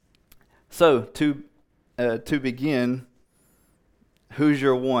So to begin, who's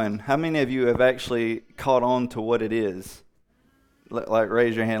your one? How many of you have actually caught on to what it is? Like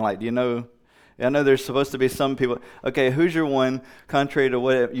raise your hand. Like, do you know? I know there's supposed to be some people. Okay, who's your one? Contrary to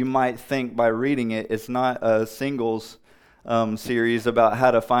what you might think by reading it, it's not a singles series about how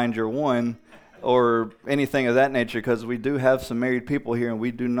to find your one or anything of that nature, because we do have some married people here, and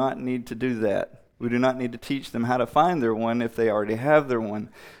we do not need to do that. We do not need to teach them how to find their one if they already have their one.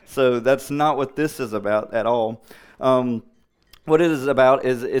 So that's not what this is about at all. What it is about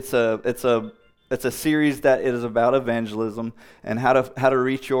is it's a series that is about evangelism and how to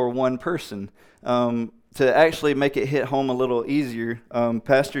reach your one person. To actually make it hit home a little easier,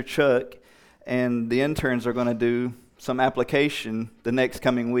 Pastor Chuck and the interns are going to do some application the next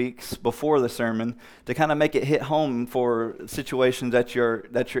coming weeks before the sermon to kind of make it hit home for situations that you're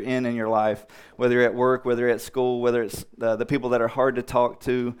in your life, whether you're at work, whether you're at school, whether it's the people that are hard to talk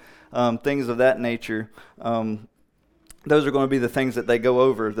to, things of that nature. Those are going to be the things that they go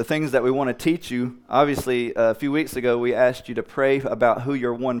over. The things that we want to teach you, obviously, a few weeks ago, we asked you to pray about who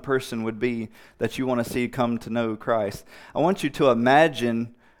your one person would be that you want to see come to know Christ. I want you to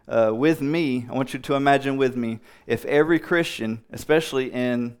imagine with me if every Christian, especially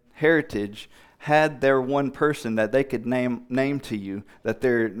in Heritage, had their one person that they could name to you, that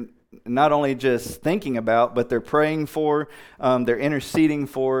they're not only just thinking about, but they're praying for, they're interceding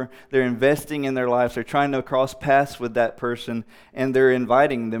for, they're investing in their lives, they're trying to cross paths with that person, and they're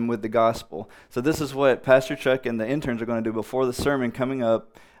inviting them with the gospel. So this is what Pastor Chuck and the interns are going to do before the sermon coming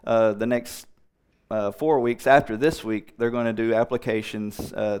up the next 4 weeks after this week. They're going to do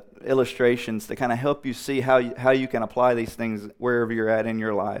applications, illustrations to kind of help you see how you can apply these things wherever you're at in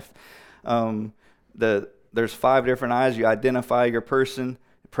your life. There's 5 different I's. You identify your person.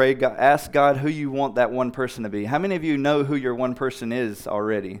 Pray God, ask God who you want that one person to be. How many of you know who your one person is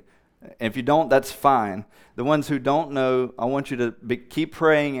already? If you don't, that's fine. The ones who don't know, I want you to keep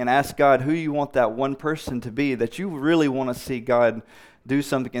praying and ask God who you want that one person to be, that you really want to see God do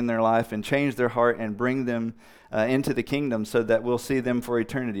something in their life and change their heart and bring them into the kingdom so that we'll see them for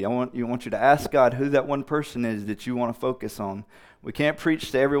eternity. I want you to ask God who that one person is that you want to focus on. We can't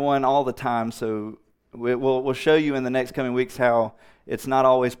preach to everyone all the time, so we'll show you in the next coming weeks how it's not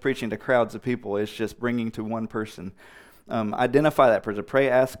always preaching to crowds of people. It's just bringing to one person. Identify that person. Pray,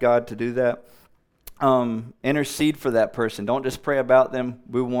 ask God to do that. Intercede for that person. Don't just pray about them.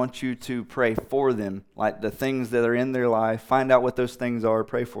 We want you to pray for them, like the things that are in their life. Find out what those things are.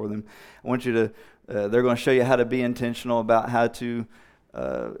 Pray for them. I want you to, they're going to show you how to be intentional about how to,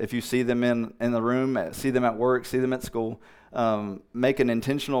 if you see them in the room, see them at work, see them at school, make an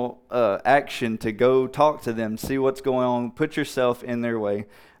intentional action to go talk to them, see what's going on, put yourself in their way.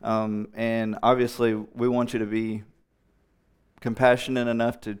 And obviously, we want you to be compassionate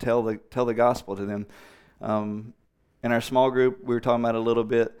enough to tell the gospel to them. In our small group, we were talking about a little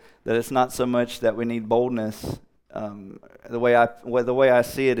bit that it's not so much that we need boldness. The way I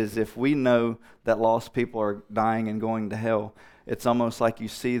see it is, if we know that lost people are dying and going to hell, it's almost like you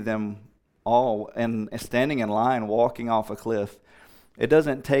see them all and standing in line, walking off a cliff. It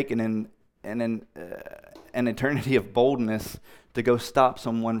doesn't take an eternity of boldness to go stop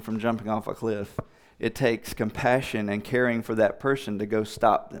someone from jumping off a cliff. It takes compassion and caring for that person to go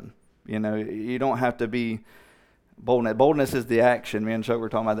stop them. You know, you don't have to be bold. Boldness is the action. Me and Chuck were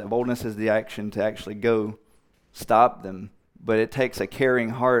talking about that. Boldness is the action to actually go stop them. But it takes a caring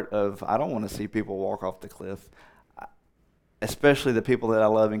heart of, I don't want to see people walk off the cliff, especially the people that I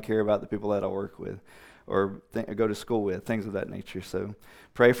love and care about, the people that I work with or go to school with, things of that nature. So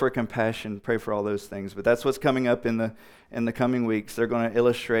pray for compassion, pray for all those things. But that's what's coming up in the coming weeks. They're going to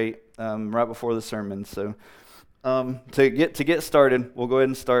illustrate right before the sermon. So to get started, we'll go ahead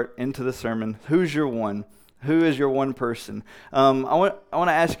and start into the sermon. Who's your one? Who is your one person? I want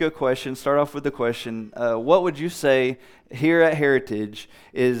to ask you a question. Start off with the question. What would you say here at Heritage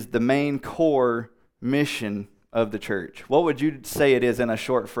is the main core mission of the church? What would you say it is in a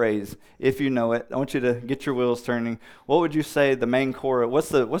short phrase, if you know it? I want you to get your wheels turning. What would you say the main core? What's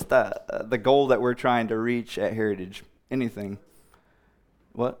the goal that we're trying to reach at Heritage? Anything?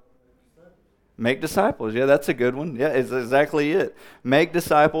 What? Make disciples. Yeah, that's a good one. Yeah, it's exactly it. Make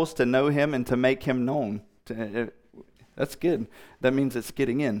disciples to know Him and to make Him known. That's good. That means it's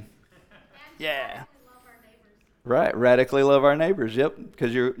getting in. Yeah. Right. Radically love our neighbors. Yep.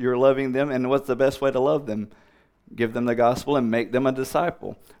 Because you're loving them. And what's the best way to love them? Give them the gospel and make them a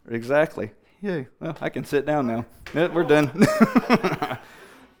disciple. Exactly. Yay. Well, I can sit down now. Yeah, we're done.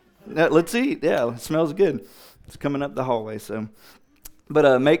 Let's eat. Yeah, it smells good. It's coming up the hallway. So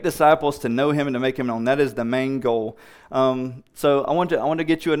But make disciples to know him and to make him known. That is the main goal. So I want to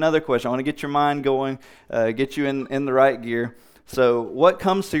get you another question. I want to get your mind going, get you in the right gear. So what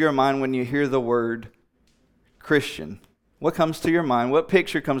comes to your mind when you hear the word Christian? What comes to your mind? What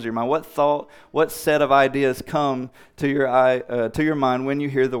picture comes to your mind? What thought, what set of ideas come to your mind when you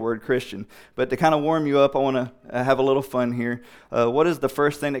hear the word Christian? But to kind of warm you up, I want to have a little fun here. What is the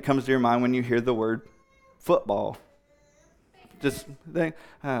first thing that comes to your mind when you hear the word football? Just think,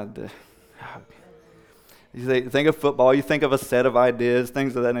 you think of football, you think of a set of ideas,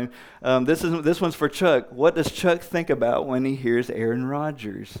 things of that nature. This one's for Chuck. What does Chuck think about when he hears Aaron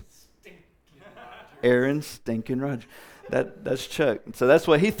Rodgers? Aaron Stinking Rodgers. That's Chuck. So that's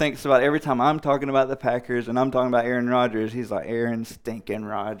what he thinks about every time I'm talking about the Packers and I'm talking about Aaron Rodgers. He's like, Aaron Stinking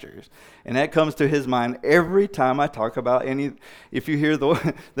Rodgers. And that comes to his mind every time I talk about if you hear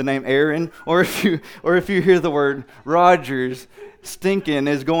the name Aaron or if you hear the word Rodgers, stinking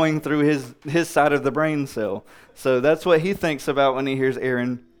is going through his side of the brain cell. So that's what he thinks about when he hears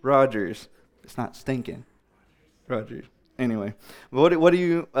Aaron Rodgers. It's not stinking. Rodgers. Anyway, what do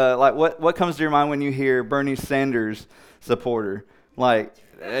you like? What comes to your mind when you hear Bernie Sanders supporter? Like,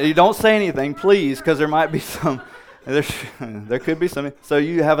 you don't say anything, please, because there might be some. There could be some. So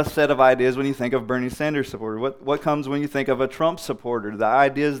you have a set of ideas when you think of Bernie Sanders supporter. What comes when you think of a Trump supporter? The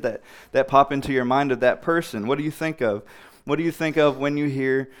ideas that pop into your mind of that person. What do you think of? What do you think of when you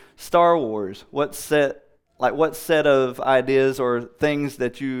hear Star Wars? What set of ideas or things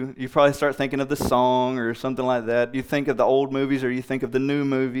that you probably start thinking of the song or something like that? Do you think of the old movies or you think of the new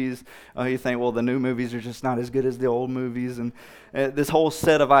movies? You think, well, the new movies are just not as good as the old movies. And this whole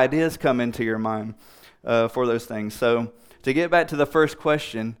set of ideas come into your mind for those things. So to get back to the first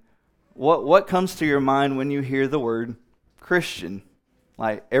question, what comes to your mind when you hear the word Christian?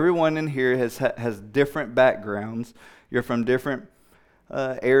 Like, everyone in here has different backgrounds. You're from different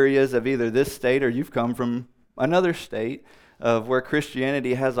areas of either this state or you've come from another state of where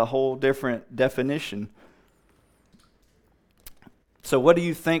Christianity has a whole different definition. So what do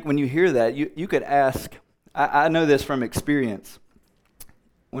you think when you hear that? You could ask, I know this from experience.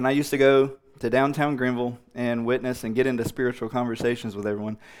 When I used to go to downtown Greenville and witness and get into spiritual conversations with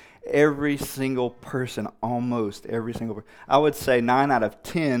everyone, every single person, almost every single person, I would say 9 out of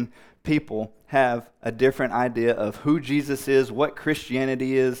 10 people have a different idea of who Jesus is, what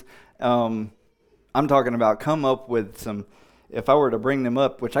Christianity is. I'm talking about come up with some, if I were to bring them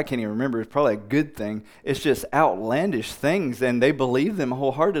up, which I can't even remember, it's probably a good thing. It's just outlandish things, and they believe them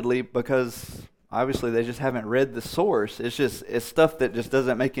wholeheartedly because obviously they just haven't read the source. It's stuff that just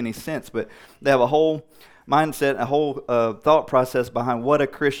doesn't make any sense, but they have a whole mindset, a whole thought process behind what a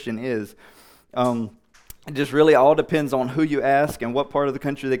Christian is. It just really all depends on who you ask and what part of the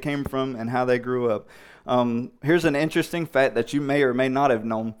country they came from and how they grew up. Here's an interesting fact that you may or may not have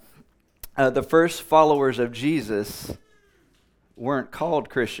known. The first followers of Jesus weren't called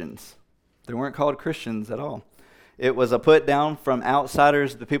Christians. They weren't called Christians at all. It was a put down from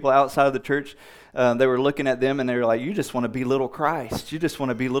outsiders, the people outside of the church. They were looking at them and they were like, you just want to be little Christ. You just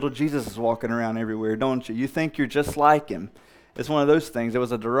want to be little Jesus walking around everywhere, don't you? You think you're just like him. It's one of those things. It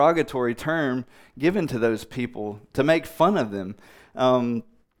was a derogatory term given to those people to make fun of them.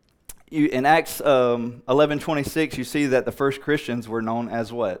 In Acts 11:26, you see that the first Christians were known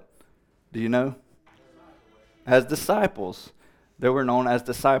as what? Do you know? As disciples. They were known as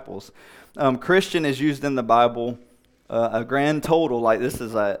disciples. Christian is used in the Bible a grand total. Like, this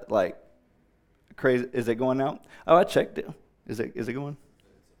is like crazy. Is it going out? Oh, I checked it. Is it going?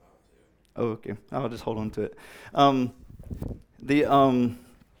 Oh, okay. I'll just hold on to it. The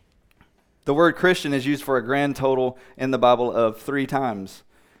word Christian is used for a grand total in the Bible of 3 times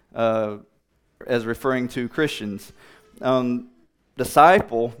as referring to Christians.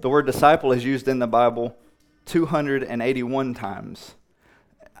 Disciple, the word disciple is used in the Bible 281 times.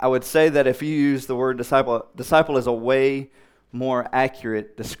 I would say that if you use the word disciple is a way more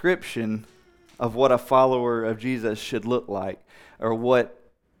accurate description of what a follower of Jesus should look like, or what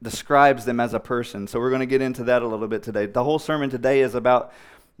describes them as a person. So we're going to get into that a little bit today. The whole sermon today is about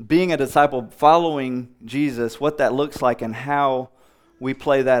being a disciple, following Jesus, what that looks like and how we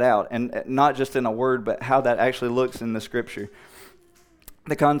play that out. And not just in a word, but how that actually looks in the scripture.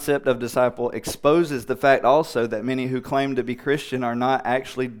 The concept of disciple exposes the fact also that many who claim to be Christian are not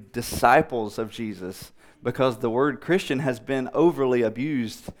actually disciples of Jesus, because the word Christian has been overly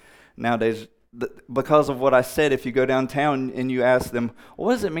abused nowadays. Because of what I said, if you go downtown and you ask them,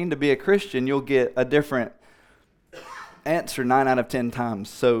 what does it mean to be a Christian, you'll get a different answer 9 out of 10 times.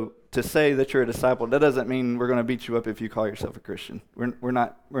 So to say that you're a disciple, that doesn't mean we're going to beat you up if you call yourself a Christian. We're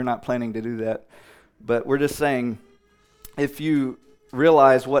not planning to do that. But we're just saying, if you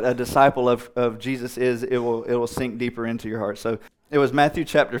realize what a disciple of Jesus is, it will sink deeper into your heart. So it was Matthew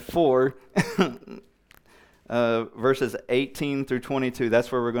chapter 4, verses 18 through 22.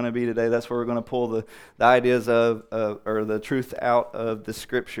 That's where we're going to be today. That's where we're going to pull the ideas of, or the truth out of the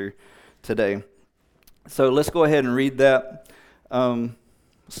scripture today. So let's go ahead and read that,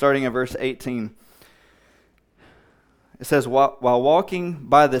 starting at verse 18. It says, while walking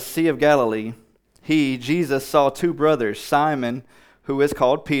by the Sea of Galilee, he, Jesus, saw two brothers, Simon, who is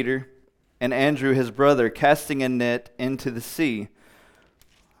called Peter, and Andrew his brother, casting a net into the sea,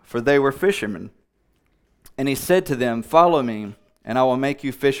 for they were fishermen. And he said to them, "Follow me, and I will make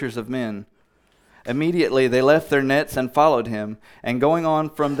you fishers of men." Immediately they left their nets and followed him. And going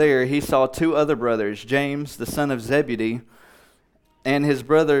on from there, he saw two other brothers, James the son of Zebedee, and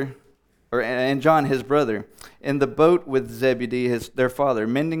John his brother, in the boat with Zebedee their father,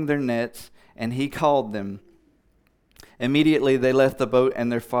 mending their nets, and he called them. Immediately they left the boat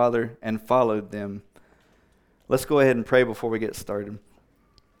and their father and followed them. Let's go ahead and pray before we get started.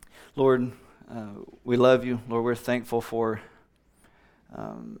 Lord, we love you. Lord, we're thankful for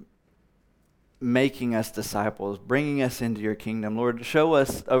making us disciples, bringing us into your kingdom. Lord, show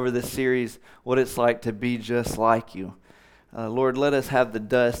us over this series what it's like to be just like you. Lord, let us have the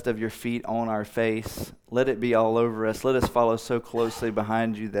dust of your feet on our face. Let it be all over us. Let us follow so closely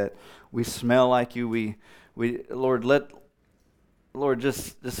behind you that we smell like you. Lord,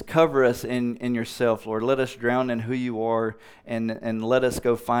 just cover us in yourself, Lord. Let us drown in who you are, and let us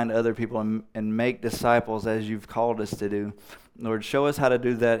go find other people and make disciples as you've called us to do. Lord, show us how to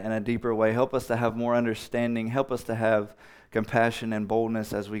do that in a deeper way. Help us to have more understanding. Help us to have compassion and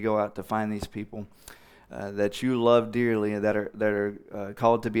boldness as we go out to find these people that you love dearly, that are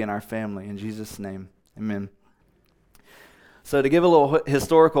called to be in our family. In Jesus' name, amen. So to give a little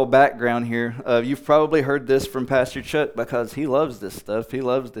historical background here, you've probably heard this from Pastor Chuck because he loves this stuff. He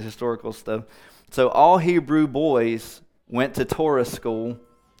loves the historical stuff. So all Hebrew boys went to Torah school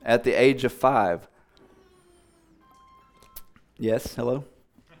at the age of 5. Yes, hello?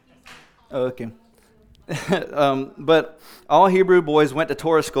 Oh, okay. But all Hebrew boys went to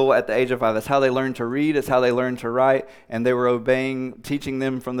Torah school at the age of 5. That's how they learned to read. It's how they learned to write. And they were teaching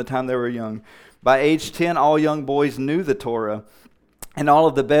them from the time they were young. By age 10, all young boys knew the Torah. And all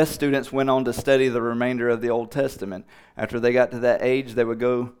of the best students went on to study the remainder of the Old Testament. After they got to that age, they would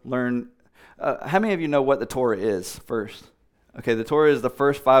go learn. How many of you know what the Torah is first? Okay, the Torah is the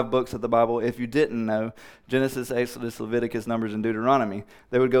first 5 books of the Bible. If you didn't know, Genesis, Exodus, Leviticus, Numbers, and Deuteronomy.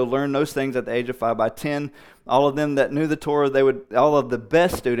 They would go learn those things at the age of 5. By 10, all of them that knew the Torah, all of the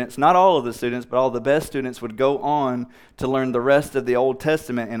best students, not all of the students, but all the best students would go on to learn the rest of the Old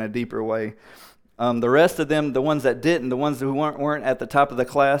Testament in a deeper way. The rest of them, the ones that didn't, the ones who weren't at the top of the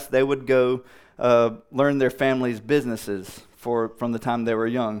class, they would go learn their family's businesses from the time they were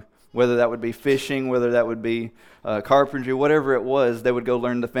young. Whether that would be fishing, whether that would be carpentry, whatever it was, they would go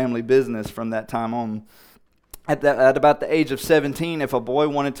learn the family business from that time on. At about the age of 17, if a boy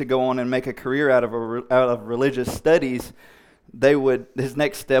wanted to go on and make a career out of religious studies, his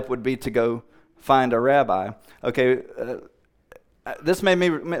next step would be to go find a rabbi. Okay, this made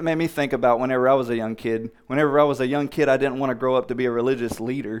me think about whenever I was a young kid. Whenever I was a young kid, I didn't want to grow up to be a religious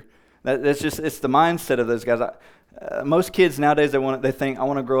leader. It's the mindset of those guys. Most kids nowadays, they think, I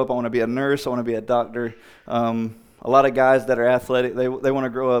want to grow up, I want to be a nurse, I want to be a doctor. A lot of guys that are athletic, they want to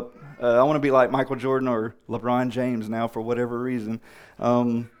grow up, I want to be like Michael Jordan or LeBron James now for whatever reason.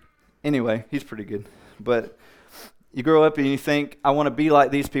 Anyway, he's pretty good. But you grow up and you think, I want to be like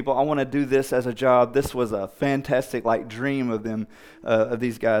these people, I want to do this as a job. This was a fantastic dream of them, of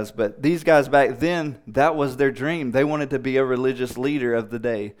these guys. But these guys back then, that was their dream. They wanted to be a religious leader of the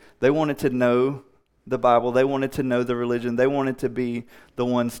day. They wanted to know the Bible. They wanted to know the religion. They wanted to be the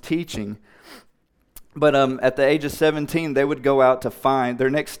ones teaching. But at the age of 17, they would go out to find their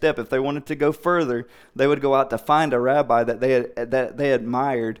next step. If they wanted to go further, they would go out to find a rabbi that they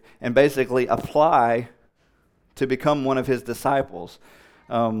admired and basically apply to become one of his disciples.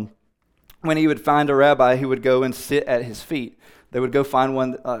 When he would find a rabbi, he would go and sit at his feet. They would go find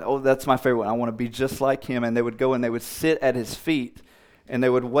one, that's my favorite one. I want to be just like him. And they would go and they would sit at his feet and they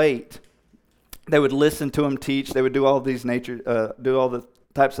would wait. They would listen to him teach. They would do all these do all the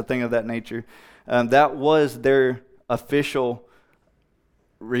types of things of that nature. That was their official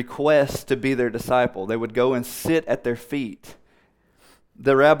request to be their disciple. They would go and sit at their feet.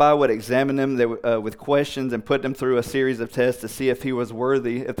 The rabbi would examine them with questions and put them through a series of tests to see if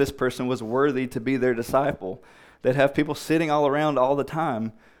if this person was worthy to be their disciple. They'd have people sitting all around all the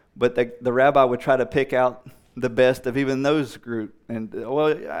time, but the rabbi would try to pick out the best of even those group. And,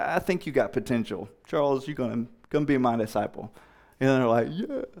 I think you got potential. Charles, you're going to be my disciple. And they're like,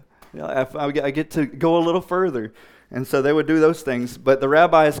 yeah. I get to go a little further. And so they would do those things. But the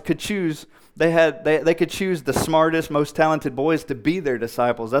rabbis could choose. They could choose the smartest, most talented boys to be their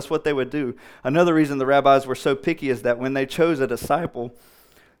disciples. That's what they would do. Another reason the rabbis were so picky is that when they chose a disciple,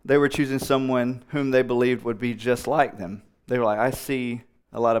 they were choosing someone whom they believed would be just like them. They were like, I see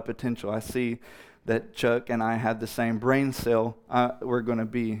a lot of potential. I see that Chuck and I have the same brain cell. We're going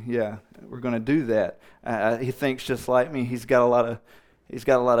to do that. He thinks just like me. He's got a lot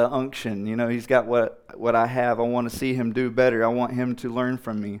of unction. He's got what I have. I want to see him do better. I want him to learn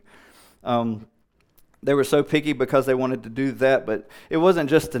from me. They were so picky because they wanted to do that, but it wasn't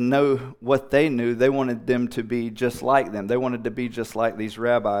just to know what they knew. They wanted them to be just like them. They wanted to be just like these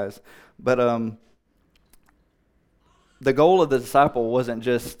rabbis. But the goal of the disciple wasn't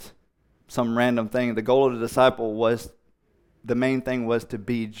just some random thing. The goal of the disciple the main thing was to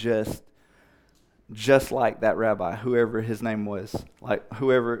be just like that rabbi, whoever his name was. Like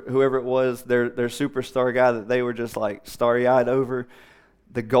whoever it was, their superstar guy that they were just like starry-eyed over.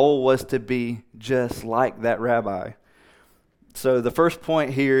 The goal was to be just like that rabbi. So the first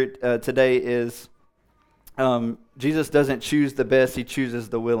point here today is Jesus doesn't choose the best, he chooses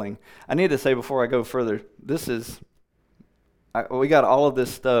the willing. I need to say before I go further, we got all of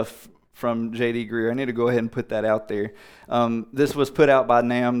this stuff from J.D. Greear. I need to go ahead and put that out there. This was put out by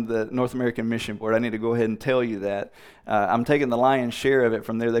NAM, the North American Mission Board. I need to go ahead and tell you that. I'm taking the lion's share of it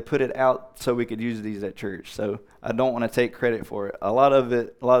from there. They put it out so we could use these at church. So I don't want to take credit for it. A lot of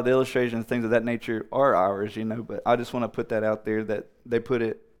the illustrations, things of that nature are ours, but I just want to put that out there that they put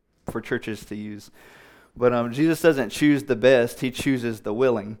it for churches to use. But Jesus doesn't choose the best, he chooses the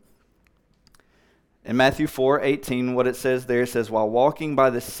willing. In Matthew 4:18, what it says there, it says, while walking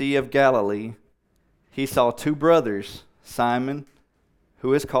by the Sea of Galilee, he saw two brothers, Simon,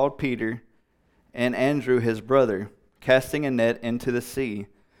 who is called Peter, and Andrew his brother, casting a net into the sea,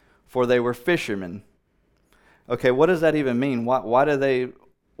 for they were fishermen. Okay, what does that even mean? Why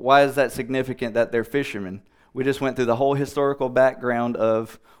is that significant that they're fishermen? We just went through the whole historical background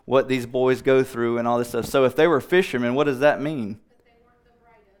of what these boys go through and all this stuff. So if they were fishermen, what does that mean?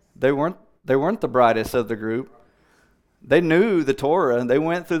 That they weren't the brightest. They weren't the brightest of the group. They knew the Torah. They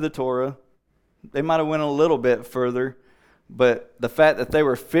went through the Torah. They might have went a little bit further, but the fact that they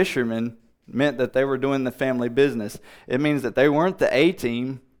were fishermen meant that they were doing the family business. It means that they weren't the A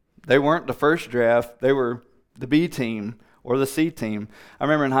team. They weren't the first draft. They were the B team or the C team. I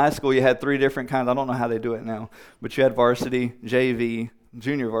remember in high school you had three different kinds. I don't know how they do it now, but you had varsity, JV,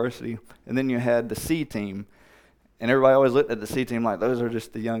 junior varsity, and then you had the C team. And everybody always looked at the C team like, those are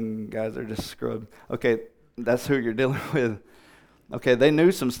just the young guys, they're just scrubbed. Okay, that's who you're dealing with. Okay, they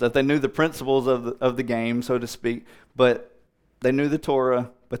knew some stuff. They knew the principles of the game, so to speak, but they knew the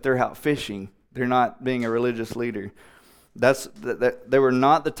Torah, but they're out fishing. They're not being a religious leader. They were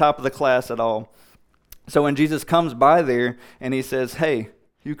not the top of the class at all. So when Jesus comes by there and he says, hey,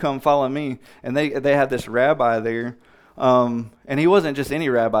 you come follow me, and they have this rabbi there, and he wasn't just any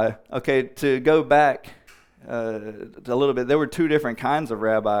rabbi. Okay, to go back a little bit, there were two different kinds of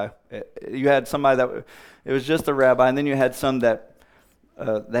rabbi. You had somebody it was just a rabbi, and then you had some that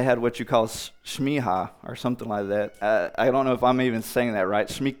they had what you call shmiha or something like that. I don't know if I'm even saying that right,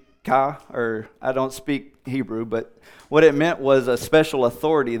 shmika, or I don't speak Hebrew, but what it meant was a special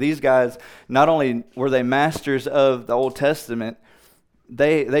authority. These guys, not only were they masters of the Old Testament,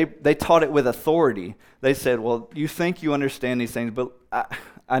 they taught it with authority. They said, well, you think you understand these things, but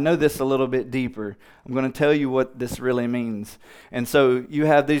I know this a little bit deeper. I'm going to tell you what this really means. And so you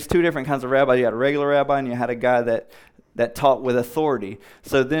have these two different kinds of rabbis. You had a regular rabbi and you had a guy that taught with authority.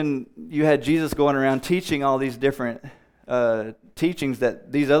 So then you had Jesus going around teaching all these different teachings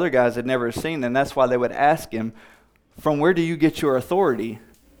that these other guys had never seen. And that's why they would ask him, from where do you get your authority?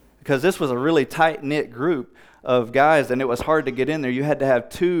 Because this was a really tight-knit group of guys, and it was hard to get in there. You had to have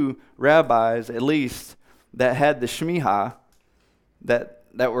two rabbis at least that had the shmiha, that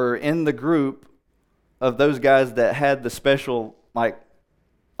were in the group of those guys that had the special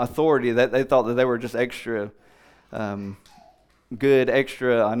authority, that they thought that they were just extra good,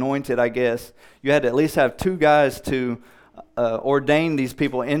 extra anointed, I guess. You had to at least have two guys to ordain these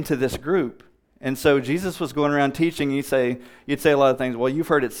people into this group. And so Jesus was going around teaching. You'd say a lot of things. Well, you've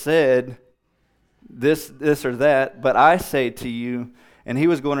heard it said this or that, but I say to you, and he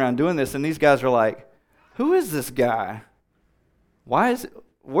was going around doing this, and these guys are like, who is this guy?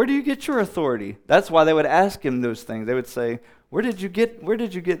 Where do you get your authority? That's why they would ask him those things. They would say, where did you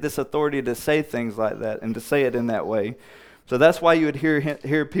get this authority to say things like that and to say it in that way? So that's why you would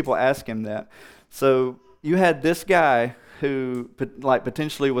hear people ask him that. So you had this guy who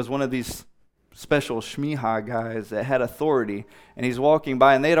potentially was one of these special shmihai guys that had authority, and he's walking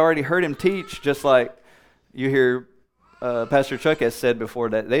by, and they had already heard him teach, just like you hear Pastor Chuck has said before,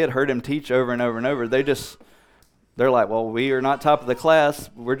 that they had heard him teach over and over and over. They're like, well, we are not top of the class,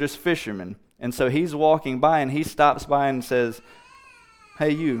 we're just fishermen. And so he's walking by, and he stops by and says,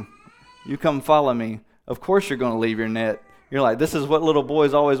 hey, you come follow me. Of course you're going to leave your net. You're like, this is what little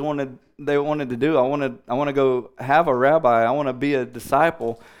boys always wanted to do. I want to go have a rabbi. I want to be a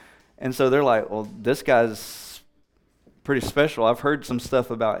disciple. And so they're like, well, this guy's pretty special. I've heard some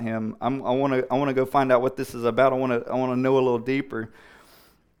stuff about him. I want to go find out what this is about. I want to know a little deeper.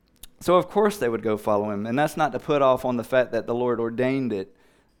 So of course they would go follow him. And that's not to put off on the fact that the Lord ordained it,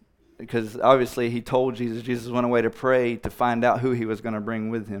 because obviously he told Jesus went away to pray to find out who he was going to bring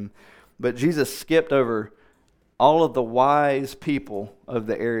with him. But Jesus skipped over all of the wise people of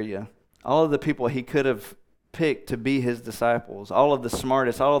the area, all of the people he could have picked to be his disciples, all of the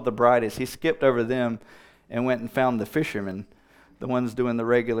smartest, all of the brightest. He skipped over them and went and found the fishermen, the ones doing the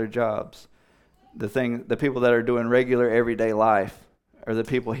regular jobs. The people that are doing regular everyday life are the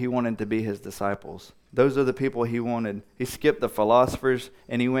people he wanted to be his disciples. Those are the people he wanted. He skipped the philosophers,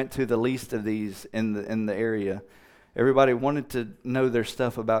 and he went to the least of these in the area. Everybody wanted to know their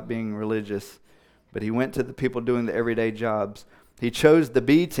stuff about being religious, but he went to the people doing the everyday jobs. He chose the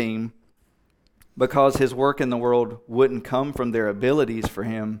B team because his work in the world wouldn't come from their abilities for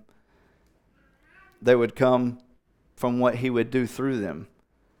him. They would come from what he would do through them.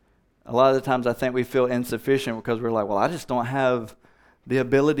 A lot of the times I think we feel insufficient because we're like, well, I just don't have the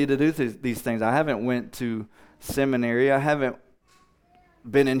ability to do these things. I haven't went to seminary. I haven't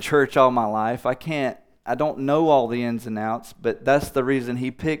been in church all my life. I don't know all the ins and outs, but that's the reason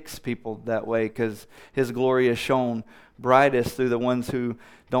he picks people that way, because his glory is shown brightest through the ones who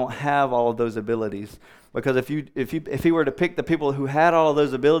don't have all of those abilities. Because if he were to pick the people who had all of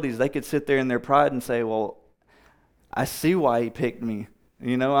those abilities, they could sit there in their pride and say, well, I see why he picked me.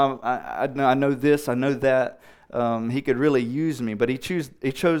 You know, I know this, I know that. He could really use me, but he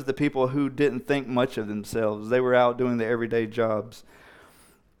chose the people who didn't think much of themselves. They were out doing the everyday jobs.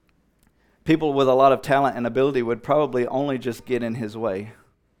 People with a lot of talent and ability would probably only just get in his way.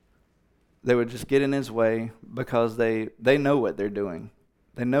 They would just get in his way because they know what they're doing.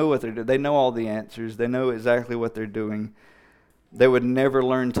 They know what they're doing. They know all the answers. They know exactly what they're doing. They would never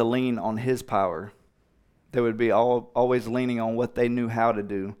learn to lean on his power. They would be always leaning on what they knew how to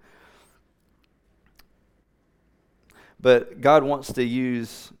do. But God wants to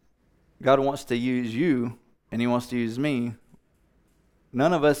use you, and he wants to use me.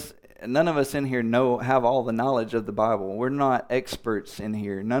 None of us in here have all the knowledge of the Bible. We're not experts in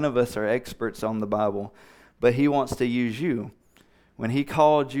here. None of us are experts on the Bible. But he wants to use you. When he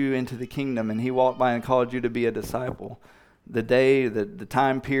called you into the kingdom and he walked by and called you to be a disciple, the day, the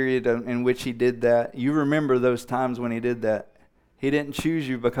time period in which he did that, you remember those times when he did that. He didn't choose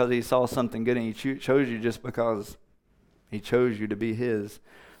you because he saw something good, and he chose you just because he chose you to be his.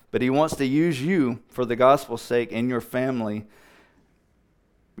 But he wants to use you for the gospel's sake in your family.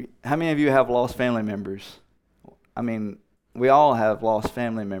 How many of you have lost family members? I mean, we all have lost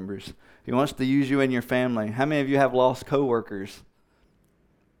family members. He wants to use you in your family. How many of you have lost coworkers?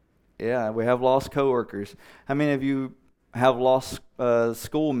 Yeah, we have lost coworkers. How many of you have lost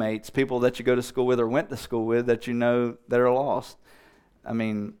schoolmates, people that you go to school with or went to school with that you know that are lost? I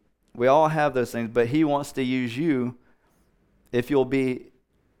mean, we all have those things, but he wants to use you if you'll be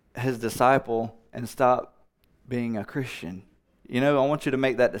his disciple and stop being a Christian. You know, I want you to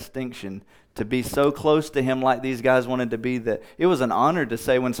make that distinction, to be so close to him like these guys wanted to be, that it was an honor to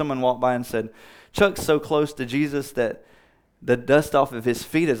say when someone walked by and said, Chuck's so close to Jesus that the dust off of his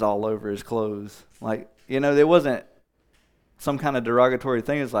feet is all over his clothes. Like, you know, there wasn't some kind of derogatory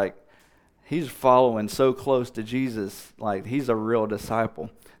thing. It's like, he's following so close to Jesus, like he's a real disciple.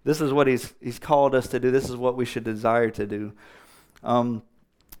 This is what he's called us to do. This is what we should desire to do.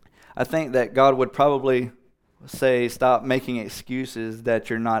 I think that God would probably say, stop making excuses that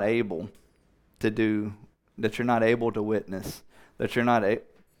you're not able to do, that you're not able to witness, that you're not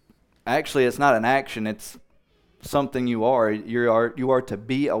actually it's not an action, it's something you are. You are to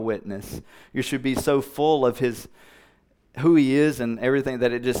be a witness. You should be so full of who he is and everything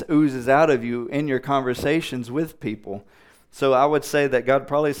that it just oozes out of you in your conversations with people. So I would say that God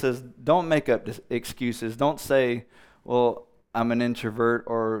probably says, don't make up excuses. Don't say, well, I'm an introvert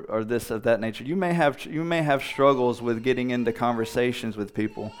or this of that nature. You may have struggles with getting into conversations with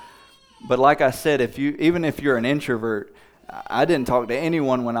people. But like I said, even if you're an introvert, I didn't talk to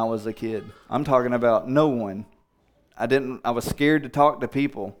anyone when I was a kid. I'm talking about no one. I was scared to talk to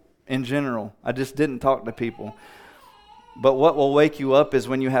people in general. I just didn't talk to people. But what will wake you up is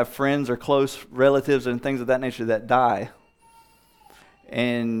when you have friends or close relatives and things of that nature that die.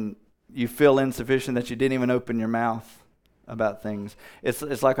 And you feel insufficient that you didn't even open your mouth about things.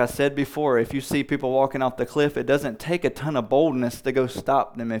 It's like I said before, if you see people walking off the cliff, it doesn't take a ton of boldness to go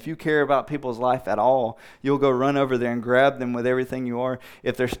stop them. If you care about people's life at all, you'll go run over there and grab them with everything you are.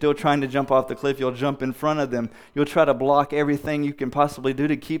 If they're still trying to jump off the cliff, you'll jump in front of them. You'll try to block everything you can possibly do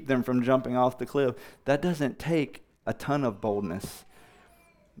to keep them from jumping off the cliff. That doesn't take a ton of boldness.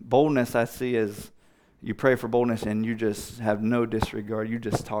 Boldness I see as you pray for boldness and you just have no disregard. You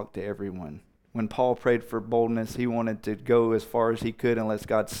just talk to everyone. When Paul prayed for boldness, he wanted to go as far as he could unless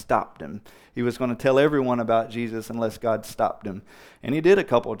God stopped him. He was going to tell everyone about Jesus unless God stopped him. And he did a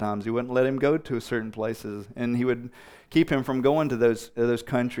couple of times. He wouldn't let him go to certain places, and he would keep him from going to those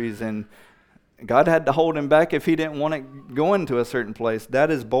countries. And God had to hold him back if he didn't want to go into a certain place. That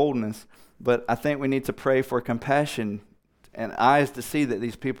is boldness. But I think we need to pray for compassion and eyes to see that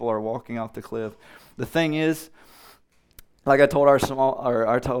these people are walking off the cliff. The thing is, like I told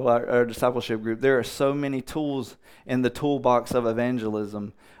our discipleship group, there are so many tools in the toolbox of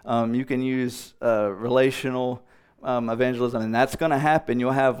evangelism. You can use relational evangelism, and that's going to happen.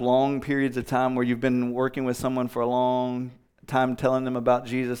 You'll have long periods of time where you've been working with someone for a long time, telling them about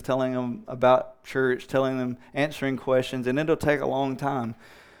Jesus, telling them about church, telling them, answering questions, and it'll take a long time.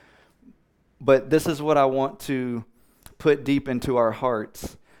 But this is what I want to put deep into our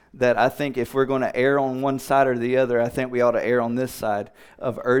hearts. That I think if we're going to err on one side or the other, I think we ought to err on this side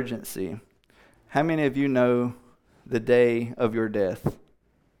of urgency. How many of you know the day of your death?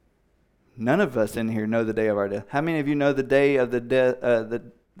 None of us in here know the day of our death. How many of you know the day of the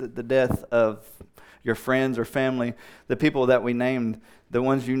death of your friends or family, the people that we named, the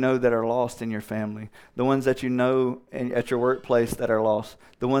ones you know that are lost in your family, the ones that you know at your workplace that are lost,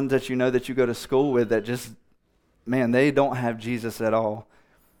 the ones that you know that you go to school with that just, man, they don't have Jesus at all.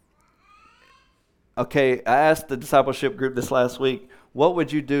 Okay, I asked the discipleship group this last week, what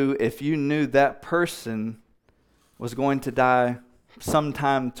would you do if you knew that person was going to die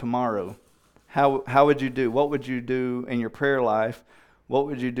sometime tomorrow? How would you do? What would you do in your prayer life? What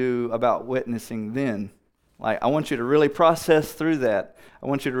would you do about witnessing then? Like, I want you to really process through that. I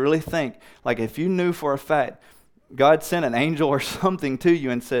want you to really think, like, if you knew for a fact God sent an angel or something to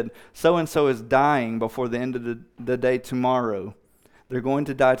you and said, so-and-so is dying before the end of the day tomorrow. They're going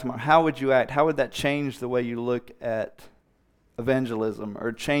to die tomorrow. How would you act? How would that change the way you look at evangelism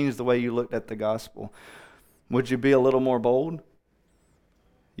or change the way you looked at the gospel? Would you be a little more bold?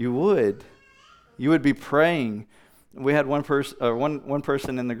 You would. You would be praying. We had one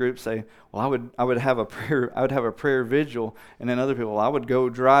person in the group say, "Well, I would have a prayer vigil," and then other people, "I would go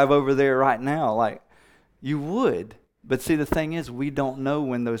drive over there right now." Like, you would. But see, the thing is, we don't know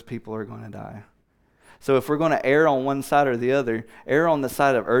when those people are going to die. So if we're going to err on one side or the other, err on the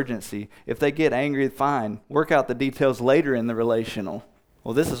side of urgency. If they get angry, fine. Work out the details later in the relational.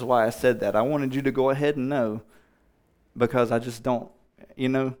 Well, this is why I said that. I wanted you to go ahead and know, because I just don't,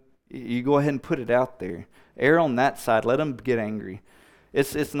 you go ahead and put it out there. Err on that side. Let them get angry.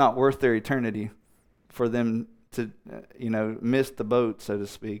 It's not worth their eternity for them to, miss the boat, so to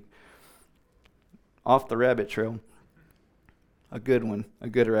speak. Off the rabbit trail. A good one. A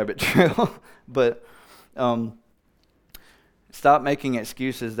good rabbit trail. But stop making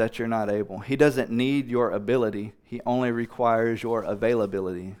excuses that you're not able. He doesn't need your ability. He only requires your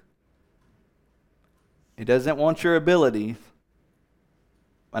availability. He doesn't want your ability.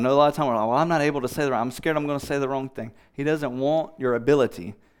 I know a lot of times we're like, well, I'm not able to say the wrong. I'm scared I'm going to say the wrong thing. He doesn't want your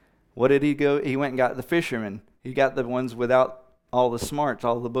ability. What did he go? He went and got the fishermen. He got the ones without all the smarts,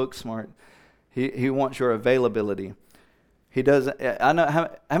 all the book smart. He wants your availability. He doesn't. I know. How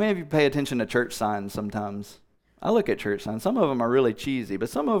many of you pay attention to church signs sometimes? I look at church signs. Some of them are really cheesy, but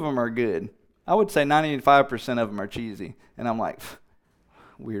some of them are good. I would say 95% of them are cheesy. And I'm like,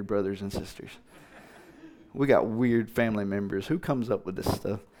 weird brothers and sisters. We got weird family members. Who comes up with this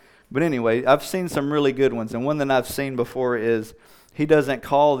stuff? But anyway, I've seen some really good ones. And one that I've seen before is, he doesn't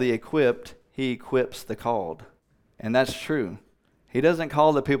call the equipped, he equips the called. And that's true. He doesn't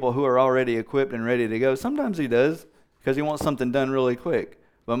call the people who are already equipped and ready to go. Sometimes he does, because he wants something done really quick.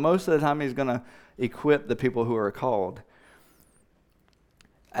 But most of the time he's going to equip the people who are called.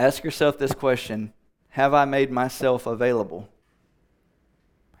 Ask yourself this question: have I made myself available?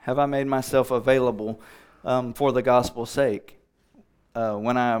 Have I made myself available for the gospel's sake?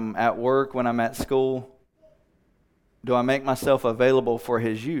 When I'm at work, when I'm at school, do I make myself available for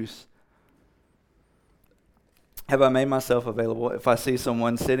his use? Have I made myself available? If I see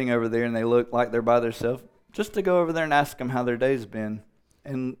someone sitting over there and they look like they're by themselves, just to go over there and ask them how their day's been.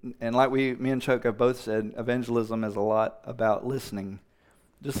 And like me and Chuck have both said, evangelism is a lot about listening.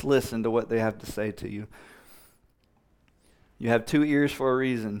 Just listen to what they have to say to you. You have 2 ears for a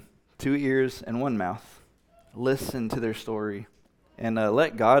reason, 2 ears and 1 mouth. Listen to their story and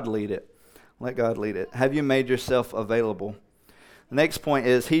let God lead it. Let God lead it. Have you made yourself available? The next point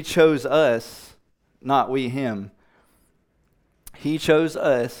is he chose us, not we him. He chose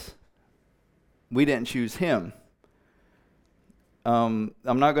us. We didn't choose him. I'm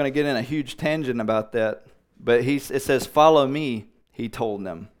not going to get in a huge tangent about that, but it says, follow me, he told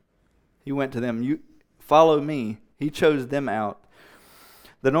them. He went to them, you follow me. He chose them out.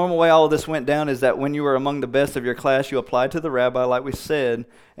 The normal way all of this went down is that when you were among the best of your class, you applied to the rabbi, like we said,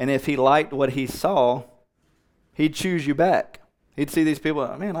 and if he liked what he saw, he'd choose you back. He'd see these people,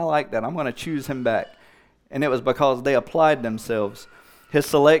 man, I like that. I'm going to choose him back. And it was because they applied themselves. His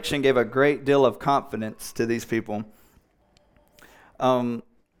selection gave a great deal of confidence to these people. When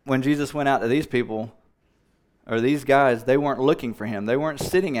Jesus went out to these people, or these guys, they weren't looking for him. They weren't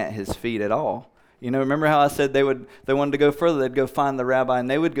sitting at his feet at all. You know, remember how I said they wanted to go further. They'd go find the rabbi, and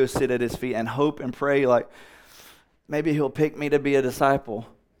they would go sit at his feet and hope and pray like, maybe he'll pick me to be a disciple.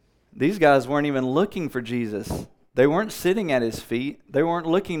 These guys weren't even looking for Jesus. They weren't sitting at his feet. They weren't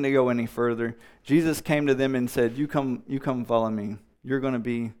looking to go any further. Jesus came to them and said, you come follow me. You're going to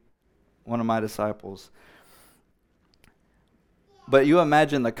be one of my disciples. But you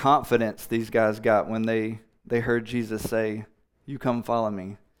imagine the confidence these guys got when they heard Jesus say, you come follow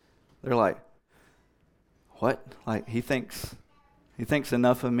me. They're like, what? Like he thinks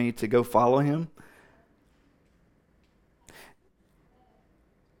enough of me to go follow him?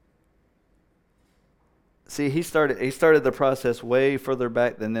 See, he started the process way further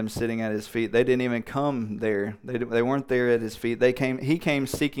back than them sitting at his feet. They didn't even come there. They weren't there at his feet. He came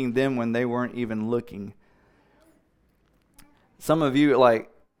seeking them when they weren't even looking. Some of you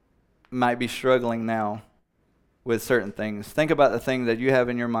might be struggling now with certain things. Think about the thing that you have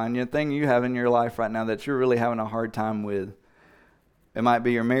in your mind, the thing you have in your life right now that you're really having a hard time with. It might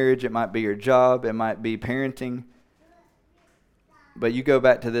be your marriage, it might be your job, it might be parenting. But you go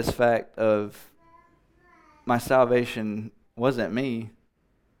back to this fact of my salvation wasn't me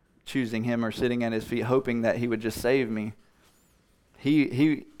choosing him or sitting at his feet hoping that he would just save me.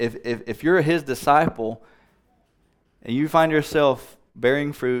 If you're his disciple and you find yourself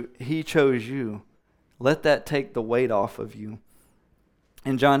bearing fruit, he chose you. Let that take the weight off of you.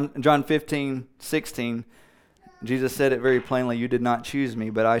 In John 15:16, Jesus said it very plainly, you did not choose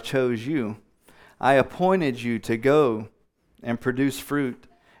me, but I chose you. I appointed you to go and produce fruit,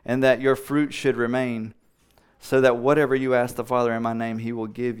 and that your fruit should remain, so that whatever you ask the Father in my name, he will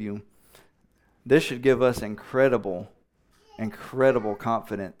give you. This should give us incredible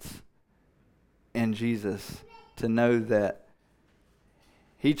confidence in Jesus to know that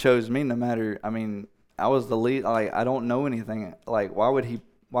he chose me no matter, I was the lead. I don't know anything. Why would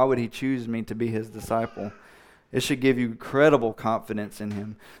he choose me to be his disciple? It should give you incredible confidence in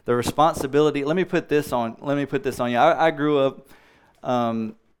him. The responsibility. Let me put this on you. I grew up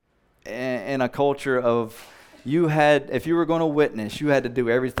in a culture of if you were going to witness, you had to do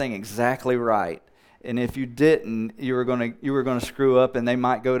everything exactly right. And if you didn't, you were going to screw up, and they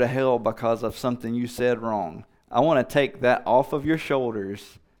might go to hell because of something you said wrong. I want to take that off of your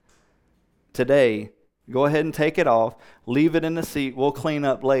shoulders today. Go ahead and take it off. Leave it in the seat. We'll clean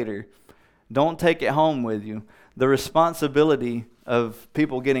up later. Don't take it home with you. The responsibility of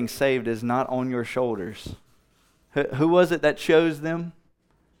people getting saved is not on your shoulders. Who was it that chose them?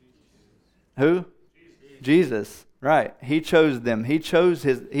 Who? Jesus. Right. He chose them. He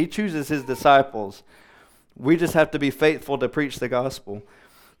chooses his disciples. We just have to be faithful to preach the gospel.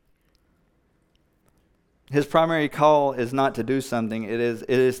 His primary call is not to do something. It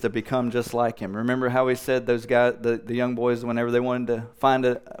is to become just like him. Remember how he said those guys, the young boys, whenever they wanted to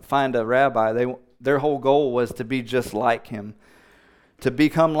find a rabbi, their whole goal was to be just like him. To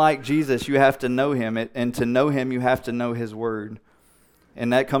become like Jesus, you have to know him, and to know him, you have to know his word.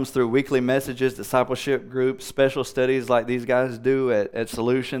 And that comes through weekly messages, discipleship groups, special studies like these guys do at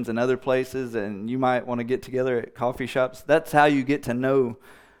Solutions and other places, and you might want to get together at coffee shops. That's how you get to know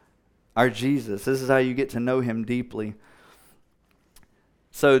our Jesus. This is how you get to know him deeply.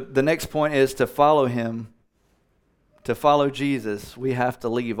 So the next point is to follow him. To follow Jesus, we have to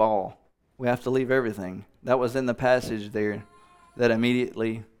leave all. We have to leave everything. That was in the passage there, that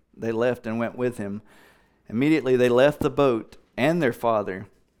immediately they left and went with him. Immediately they left the boat and their father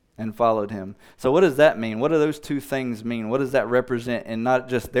and followed him. So what does that mean? What do those two things mean? What does that represent in not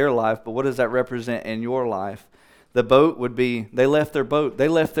just their life, but what does that represent in your life? The boat would be, they left their boat, they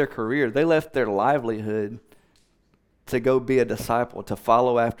left their career, they left their livelihood to go be a disciple, to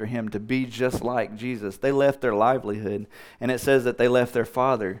follow after him, to be just like Jesus. They left their livelihood, and it says that they left their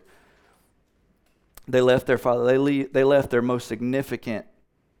father. They left their father. They left their most significant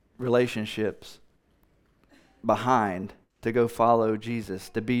relationships behind to go follow Jesus,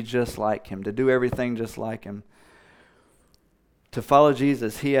 to be just like him, to do everything just like him. To follow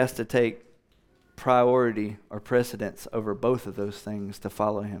Jesus, he has to take priority or precedence over both of those things to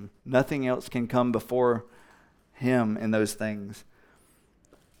follow him. Nothing else can come before him in those things.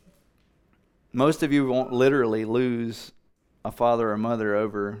 Most of you won't literally lose a father or mother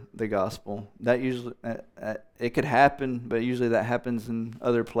over the gospel. That usually it could happen, but usually that happens in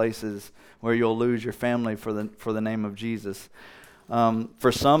other places where you'll lose your family for the name of Jesus.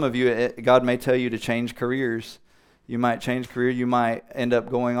 For some of you, God may tell you to change careers. You might change career. You might end up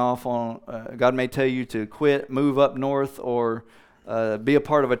going off on. God may tell you to quit, move up north, or be a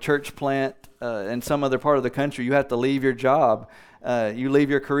part of a church plant in some other part of the country. You have to leave your job. You leave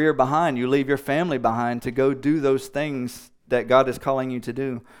your career behind. You leave your family behind to go do those things that God is calling you to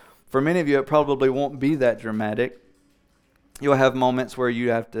do. For many of you, it probably won't be that dramatic. You'll have moments where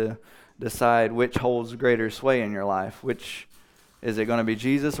you have to decide which holds greater sway in your life. Which, is it going to be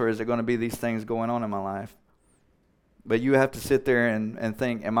Jesus, or is it going to be these things going on in my life? But you have to sit there and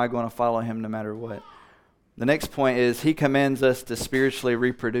think, am I going to follow him no matter what? The next point is he commands us to spiritually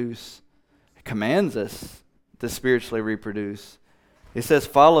reproduce. He commands us to spiritually reproduce. He says,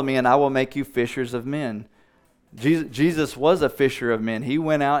 follow me and I will make you fishers of men. Jesus was a fisher of men. He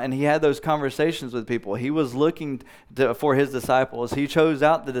went out and he had those conversations with people. He was looking for his disciples. He chose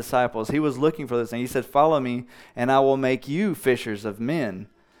out the disciples. He was looking for this. And he said, follow me and I will make you fishers of men.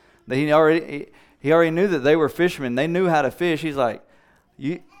 He already knew that they were fishermen. They knew how to fish. He's like,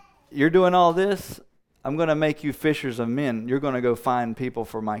 you're doing all this? I'm going to make you fishers of men. You're going to go find people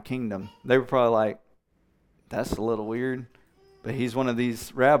for my kingdom. They were probably like, that's a little weird. But he's one of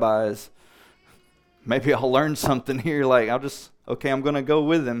these rabbis. Maybe I'll learn something here. Like, I'm going to go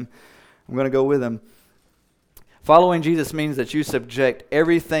with him. I'm going to go with him. Following Jesus means that you subject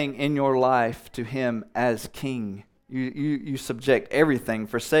everything in your life to him as king. You subject everything,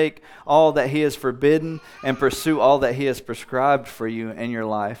 forsake all that he has forbidden, and pursue all that he has prescribed for you in your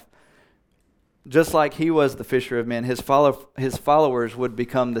life. Just like he was the fisher of men, his followers would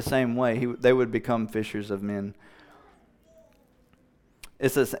become the same way. They would become fishers of men.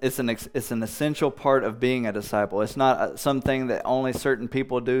 It's an essential part of being a disciple. It's not something that only certain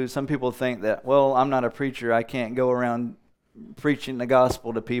people do. Some people think that, well, I'm not a preacher. I can't go around preaching the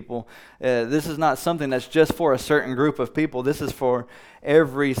gospel to people. This is not something that's just for a certain group of people. This is for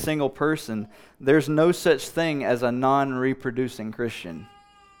every single person. There's no such thing as a non-reproducing Christian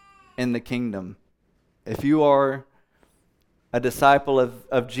in the kingdom. If you are a disciple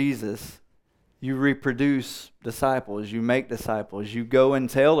of Jesus, you reproduce disciples. You make disciples. You go and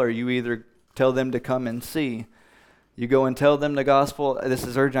tell, or you either tell them to come and see. You go and tell them the gospel. This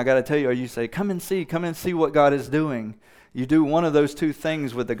is urgent, I got to tell you. Or you say, come and see what God is doing. You do one of those two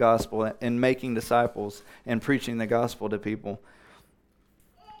things with the gospel in making disciples and preaching the gospel to people.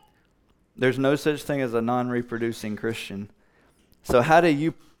 There's no such thing as a non-reproducing Christian. So how do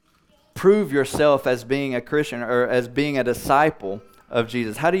you prove yourself as being a Christian or as being a disciple of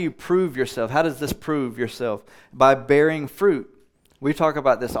Jesus? How do you prove yourself? How does this prove yourself? By bearing fruit. We talk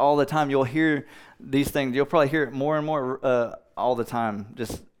about this all the time. You'll hear these things. You'll probably hear it more and more all the time.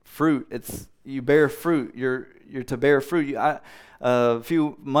 Just fruit. You bear fruit. You're to bear fruit. A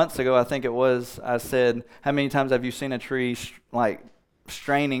few months ago, I think it was, I said, how many times have you seen a tree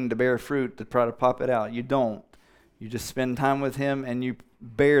straining to bear fruit to try to pop it out? You don't. You just spend time with him and you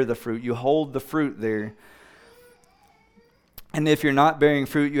bear the fruit. You hold the fruit there. And if you're not bearing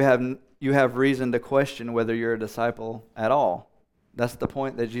fruit, you have reason to question whether you're a disciple at all. That's the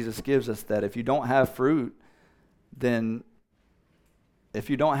point that Jesus gives us, that if you don't have fruit, then if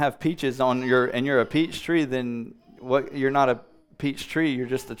you don't have peaches and you're a peach tree, then you're not a peach tree, you're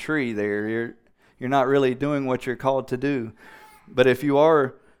just a tree there. You're not really doing what you're called to do. But if you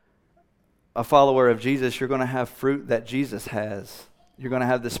are a follower of Jesus, you're going to have fruit that Jesus has. You're going to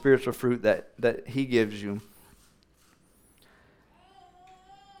have the spiritual fruit that he gives you.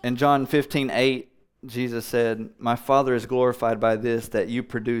 In John 15:8, Jesus said, my Father is glorified by this, that you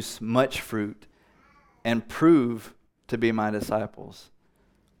produce much fruit and prove to be my disciples.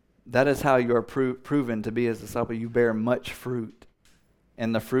 That is how you are proven to be his disciple. You bear much fruit.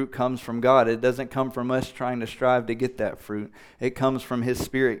 And the fruit comes from God. It doesn't come from us trying to strive to get that fruit. It comes from his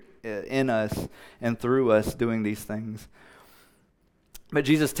Spirit in us and through us doing these things. But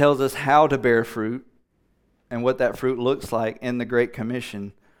Jesus tells us how to bear fruit and what that fruit looks like in the Great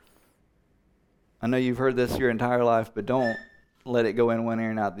Commission. I know you've heard this your entire life, but don't let it go in one ear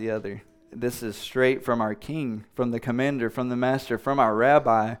and out the other. This is straight from our King, from the commander, from the master, from our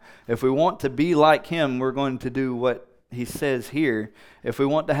rabbi. If we want to be like him, we're going to do what he says here. If we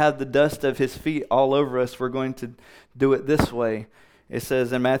want to have the dust of his feet all over us, we're going to do it this way. It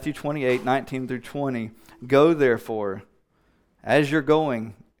says in Matthew 28:19 through 20, "Go therefore, as you're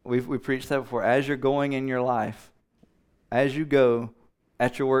going," we preached that before, as you're going in your life, as you go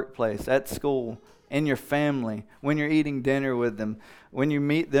at your workplace, at school, in your family, when you're eating dinner with them, when you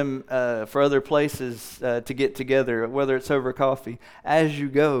meet them for other places to get together, whether it's over coffee, as you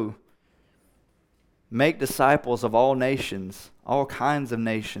go, make disciples of all nations, all kinds of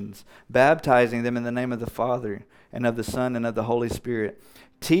nations, baptizing them in the name of the Father and of the Son and of the Holy Spirit,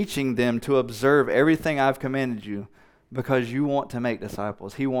 teaching them to observe everything I've commanded you, because you want to make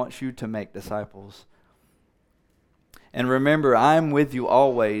disciples. He wants you to make disciples. And remember, I'm with you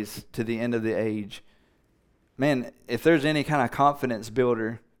always to the end of the age. Man, if there's any kind of confidence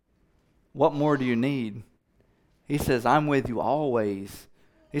builder, what more do you need? He says, I'm with you always.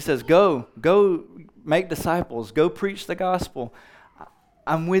 He says, go make disciples. Go preach the gospel.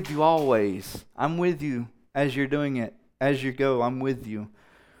 I'm with you always. I'm with you as you're doing it. As you go, I'm with you.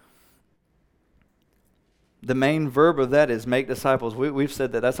 The main verb of that is make disciples. We've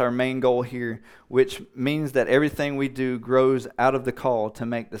said that that's our main goal here, which means that everything we do grows out of the call to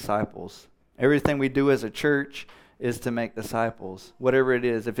make disciples. Everything we do as a church is to make disciples, whatever it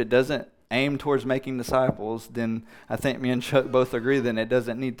is. If it doesn't aim towards making disciples, then I think me and Chuck both agree then it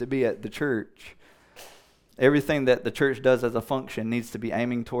doesn't need to be at the church. Everything that the church does as a function needs to be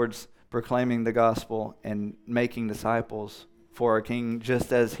aiming towards proclaiming the gospel and making disciples for our King,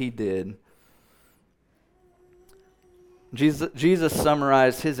 just as he did. Jesus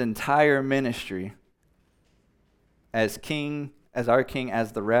summarized his entire ministry as King, as our King,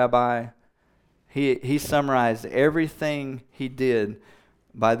 as the Rabbi. He summarized everything he did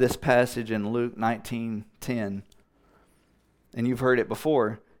by this passage in Luke 19:10. And you've heard it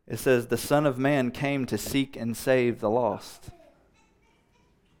before. It says, the Son of Man came to seek and save the lost.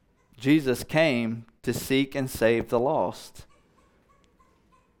 Jesus came to seek and save the lost.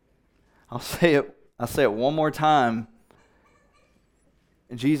 I'll say it one more time.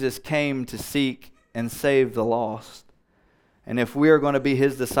 Jesus came to seek and save the lost. And if we are going to be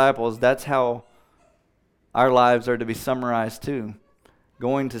his disciples, that's how our lives are to be summarized too.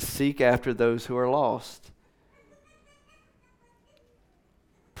 Going to seek after those who are lost.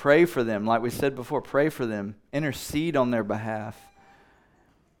 Pray for them. Like we said before, pray for them. Intercede on their behalf.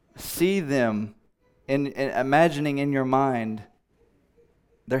 See them in imagining in your mind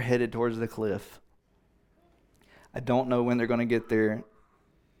they're headed towards the cliff. I don't know when they're going to get there.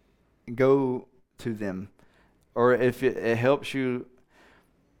 Go to them. Or if it helps you,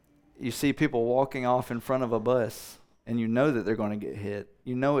 you see people walking off in front of a bus and you know that they're going to get hit.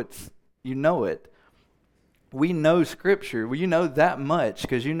 You know it. We know Scripture. Well, you know that much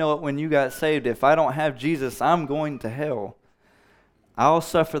because you know it when you got saved. If I don't have Jesus, I'm going to hell. I'll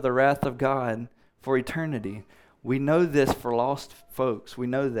suffer the wrath of God for eternity. We know this for lost folks. We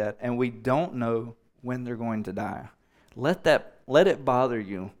know that. And we don't know when they're going to die. Let it bother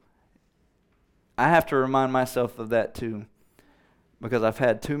you. I have to remind myself of that too, because I've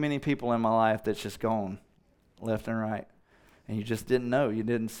had too many people in my life that's just gone left and right, and you just didn't know. You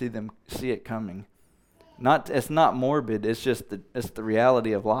didn't see it coming. It's not morbid. It's just it's the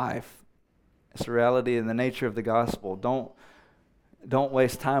reality of life. It's the reality and the nature of the gospel. Don't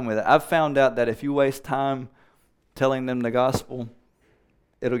waste time with it. I've found out that if you waste time telling them the gospel,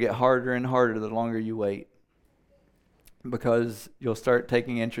 it'll get harder and harder the longer you wait. Because you'll start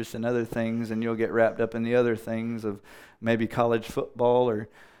taking interest in other things and you'll get wrapped up in the other things of maybe college football or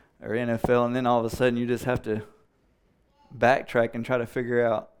NFL, and then all of a sudden you just have to backtrack and try to figure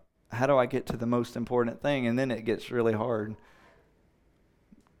out, how do I get to the most important thing? And then it gets really hard.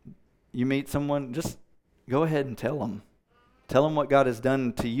 You meet someone, just go ahead and tell them. Tell them what God has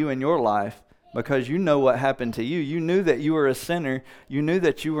done to you in your life, because you know what happened to you. You knew that you were a sinner. You knew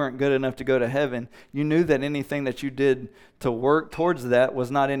that you weren't good enough to go to heaven. You knew that anything that you did to work towards that was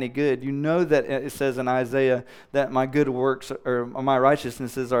not any good. You know that it says in Isaiah that my good works or my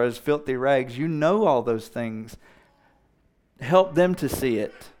righteousnesses are as filthy rags. You know all those things. Help them to see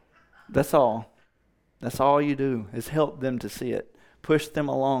it. That's all. That's all you do, is help them to see it. Push them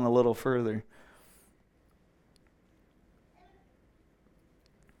along a little further.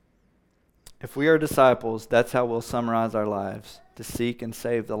 If we are disciples, that's how we'll summarize our lives, to seek and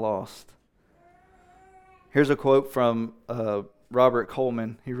save the lost. Here's a quote from Robert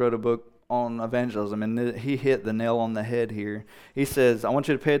Coleman. He wrote a book on evangelism, and he hit the nail on the head here. He says, I want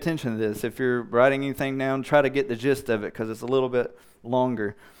you to pay attention to this. If you're writing anything down, try to get the gist of it because it's a little bit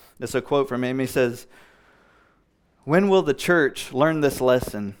longer. It's a quote from him. He says, "When will the church learn this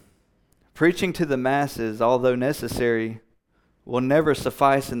lesson? Preaching to the masses, although necessary, will never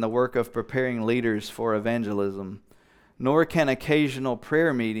suffice in the work of preparing leaders for evangelism, nor can occasional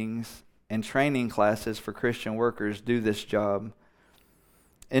prayer meetings and training classes for Christian workers do this job.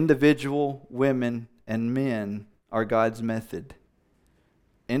 Individual women and men are God's method.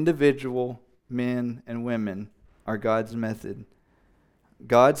 Individual men and women are God's method.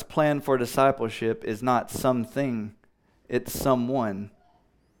 God's plan for discipleship is not something, it's someone."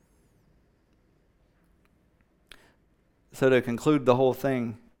 So to conclude the whole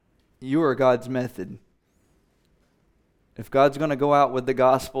thing, you are God's method. If God's going to go out with the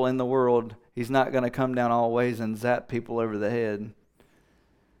gospel in the world, He's not going to come down all ways and zap people over the head.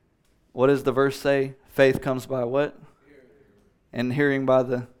 What does the verse say? Faith comes by what? And hearing by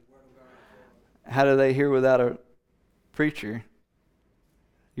the... How do they hear without a preacher?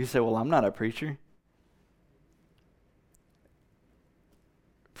 You say, well, I'm not a preacher.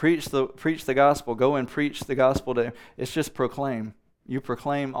 Preach the gospel. Go and preach the gospel to... It's just proclaim. You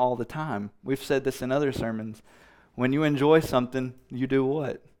proclaim all the time. We've said this in other sermons. When you enjoy something, you do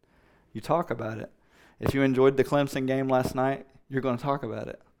what? You talk about it. If you enjoyed the Clemson game last night, you're going to talk about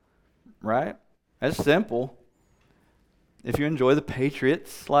it. Right? That's simple. If you enjoy the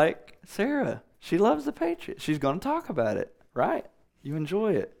Patriots, like Sarah, she loves the Patriots. She's going to talk about it. Right? You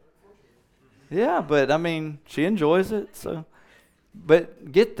enjoy it. Yeah, but I mean, she enjoys it, so...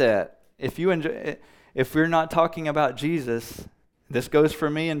 But get that. If we're not talking about Jesus, this goes for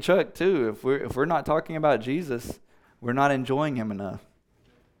me and Chuck too. If we're not talking about Jesus, we're not enjoying Him enough.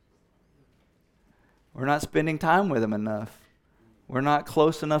 We're not spending time with Him enough. We're not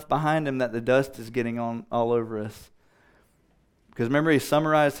close enough behind Him that the dust is getting on all over us. Because remember, He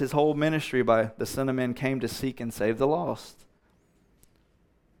summarized His whole ministry by the Son of Man came to seek and save the lost.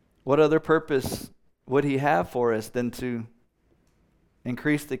 What other purpose would He have for us than to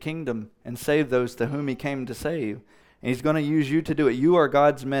increase the kingdom and save those to whom He came to save? And He's going to use you to do it. You are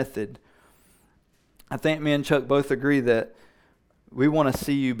God's method. I think me and Chuck both agree that we want to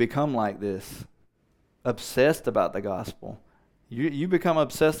see you become like this. Obsessed about the gospel. You become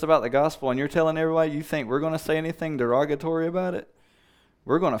obsessed about the gospel and you're telling everybody you think we're going to say anything derogatory about it?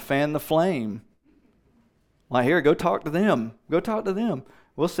 We're going to fan the flame. Like, here, go talk to them. Go talk to them.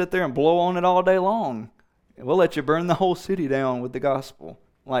 We'll sit there and blow on it all day long. We'll let you burn the whole city down with the gospel,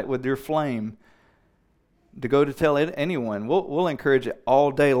 like with your flame, to go to tell anyone. We'll encourage it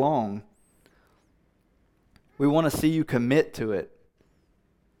all day long. We want to see you commit to it.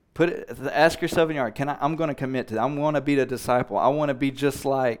 Ask yourself in your heart, I'm going to commit to that. I'm going to be a disciple. I want to be just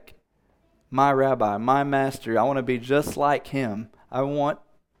like my rabbi, my master. I want to be just like him. I want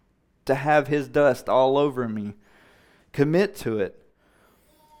to have his dust all over me. Commit to it.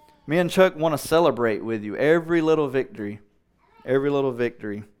 Me and Chuck want to celebrate with you every little victory. Every little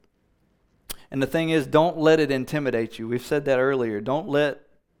victory. And the thing is, don't let it intimidate you. We've said that earlier. Don't let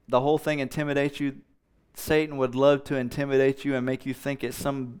the whole thing intimidate you. Satan would love to intimidate you and make you think it's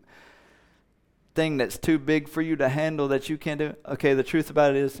some thing that's too big for you to handle that you can't do. Okay, the truth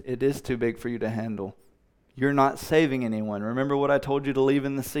about it is too big for you to handle. You're not saving anyone. Remember what I told you to leave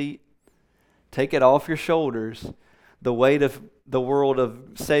in the seat? Take it off your shoulders. The weight of the world of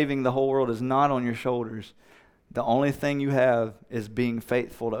saving the whole world is not on your shoulders. The only thing you have is being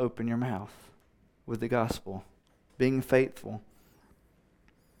faithful to open your mouth with the gospel. Being faithful.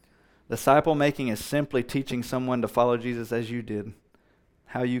 Disciple making is simply teaching someone to follow Jesus as you did.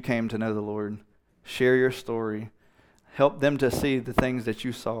 How you came to know the Lord. Share your story. Help them to see the things that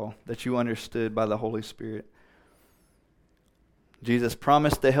you saw, that you understood by the Holy Spirit. Jesus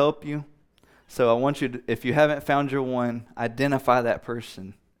promised to help you. So I want you to, if you haven't found your one, identify that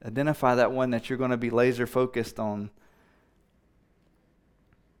person. Identify that one that you're going to be laser focused on.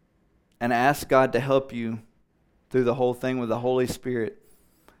 And ask God to help you through the whole thing with the Holy Spirit.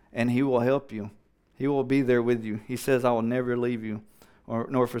 And He will help you. He will be there with you. He says, I will never leave you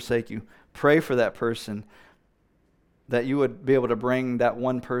nor forsake you. Pray for that person, that you would be able to bring that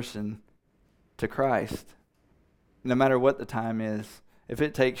one person to Christ, no matter what the time is. If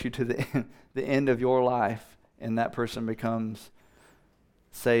it takes you to the end of your life and that person becomes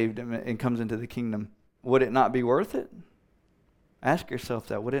saved and comes into the kingdom, would it not be worth it? Ask yourself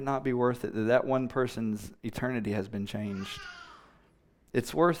that. Would it not be worth it that one person's eternity has been changed?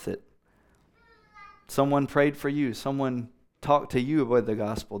 It's worth it. Someone prayed for you. Someone talked to you about the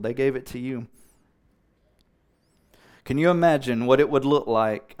gospel. They gave it to you. Can you imagine what it would look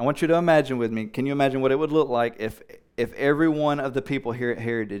like? I want you to imagine with me. Can you imagine what it would look like if every one of the people here at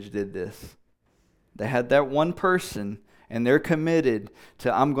Heritage did this? They had that one person, and they're committed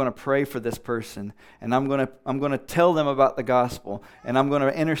to, I'm going to pray for this person, and I'm going to tell them about the gospel, and I'm going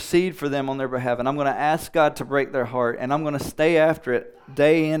to intercede for them on their behalf, and I'm going to ask God to break their heart, and I'm going to stay after it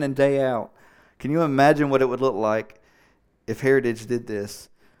day in and day out. Can you imagine what it would look like if Heritage did this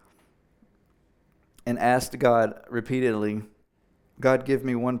and asked God repeatedly, God, give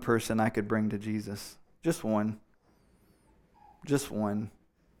me one person I could bring to Jesus? Just one. Just one.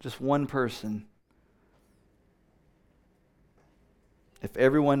 Just one person. If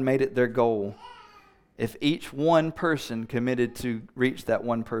everyone made it their goal, if each one person committed to reach that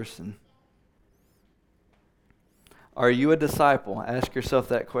one person. Are you a disciple? Ask yourself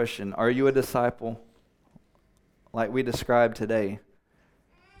that question. Are you a disciple like we described today?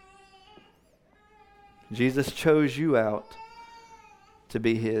 Jesus chose you out to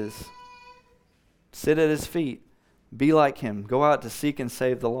be His. Sit at His feet. Be like Him. Go out to seek and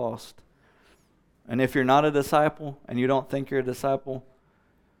save the lost. And if you're not a disciple and you don't think you're a disciple,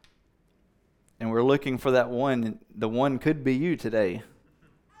 and we're looking for that one, the one could be you today.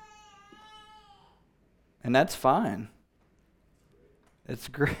 And that's fine. It's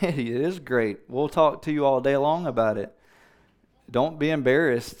great. It is great. We'll talk to you all day long about it. Don't be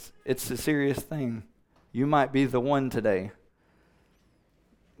embarrassed. It's a serious thing. You might be the one today.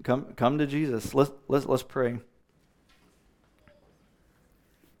 Come to Jesus. Let's pray.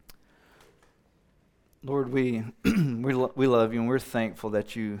 Lord, we love you, and we're thankful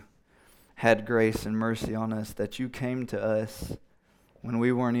that you had grace and mercy on us, that you came to us when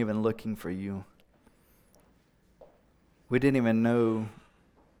we weren't even looking for you. We didn't even know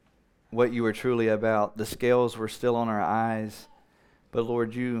what you were truly about. The scales were still on our eyes. But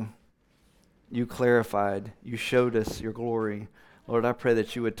Lord, you clarified. You showed us your glory. Lord, I pray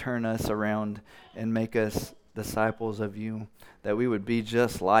that you would turn us around and make us disciples of you, that we would be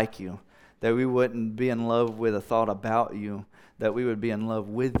just like you, that we wouldn't be in love with a thought about you, that we would be in love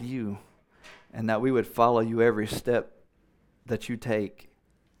with you, and that we would follow you every step that you take.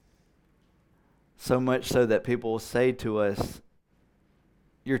 So much so that people will say to us,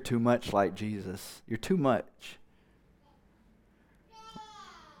 you're too much like Jesus. You're too much.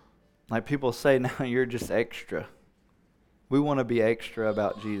 Like people say now, you're just extra. We want to be extra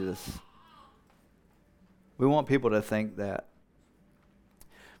about Jesus. We want people to think that.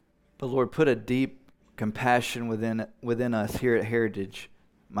 But Lord, put a deep compassion within us here at Heritage,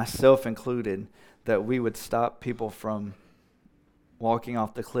 myself included, that we would stop people from walking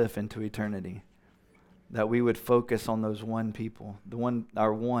off the cliff into eternity. That we would focus on those one people,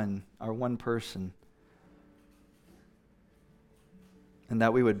 our one person. And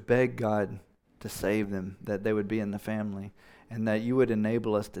that we would beg God to save them, that they would be in the family, and that you would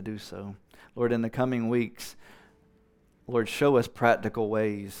enable us to do so. Lord, in the coming weeks, Lord, show us practical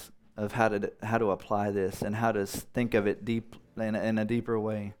ways of how to apply this and how to think of it in a deeper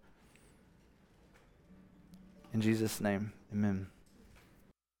way. In Jesus' name, amen.